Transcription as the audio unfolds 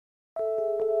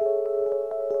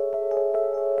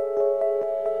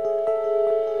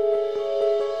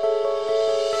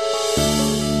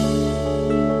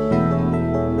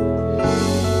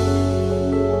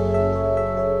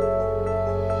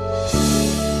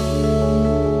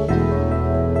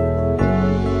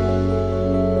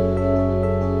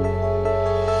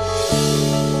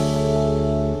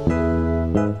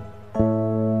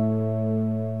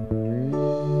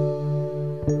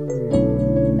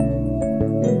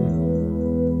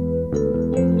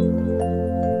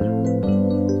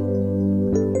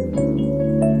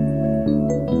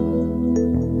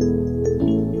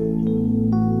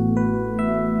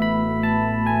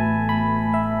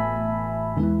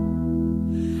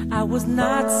I was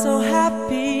not so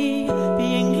happy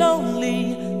being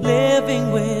lonely,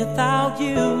 living without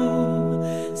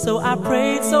you. So I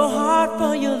prayed so hard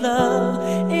for your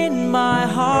love. In my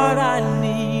heart I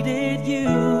needed you.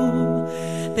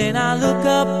 Then I look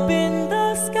up in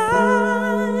the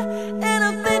sky and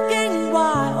I'm thinking,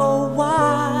 why, oh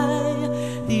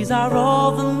why? These are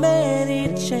all the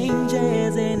many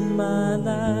changes in my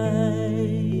life.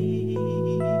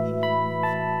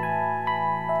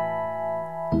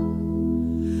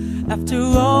 After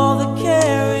all the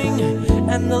caring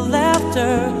and the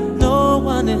laughter, no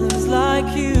one is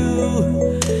like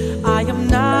you. I am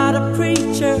not a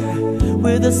preacher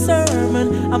with a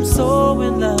sermon, I'm so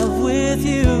in love with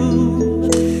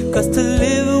you. 'Cause to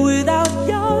live without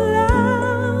your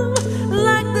love,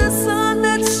 like the sun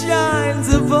that shines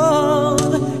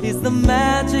above, is the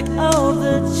magic of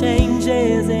the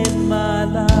changes in my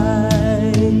life.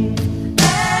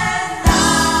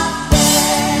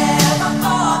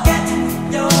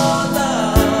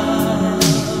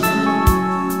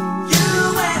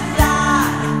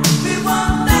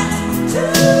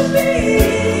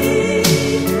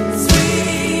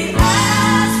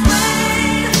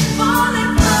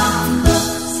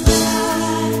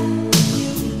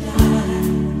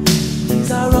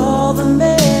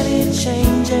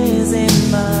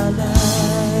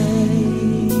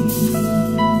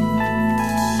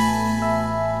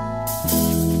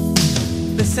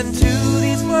 Listen to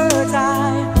these words I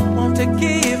want to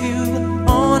give you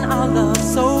on our love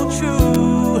so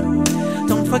true.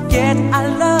 Don't forget I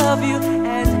love you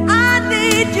and I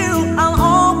need you, I'll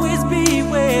always be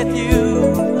with you.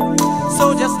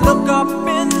 So just look up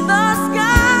in the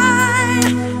sky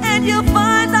and you'll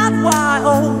find out why,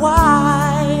 oh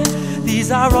why.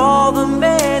 These are all the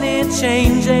many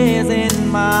changes in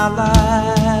my life.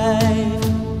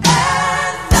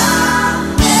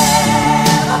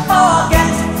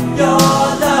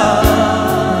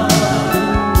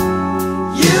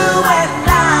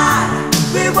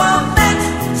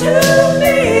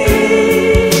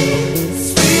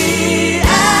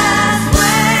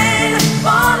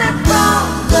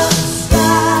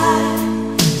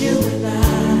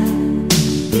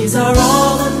 These are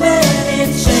all the many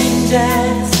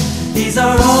changes. These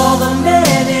are all the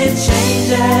many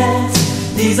changes.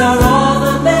 These are all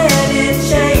the many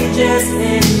changes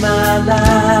in my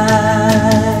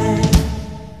life.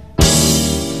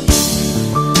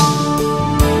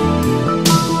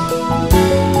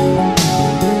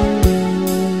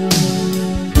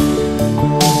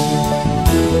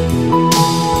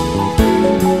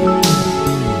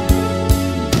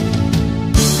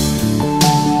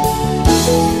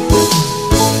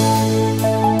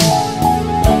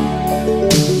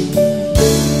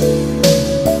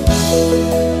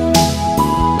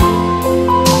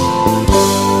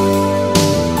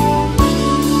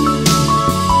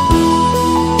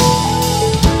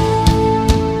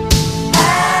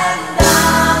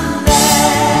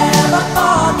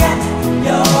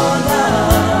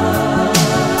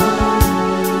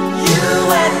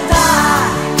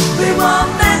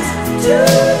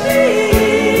 To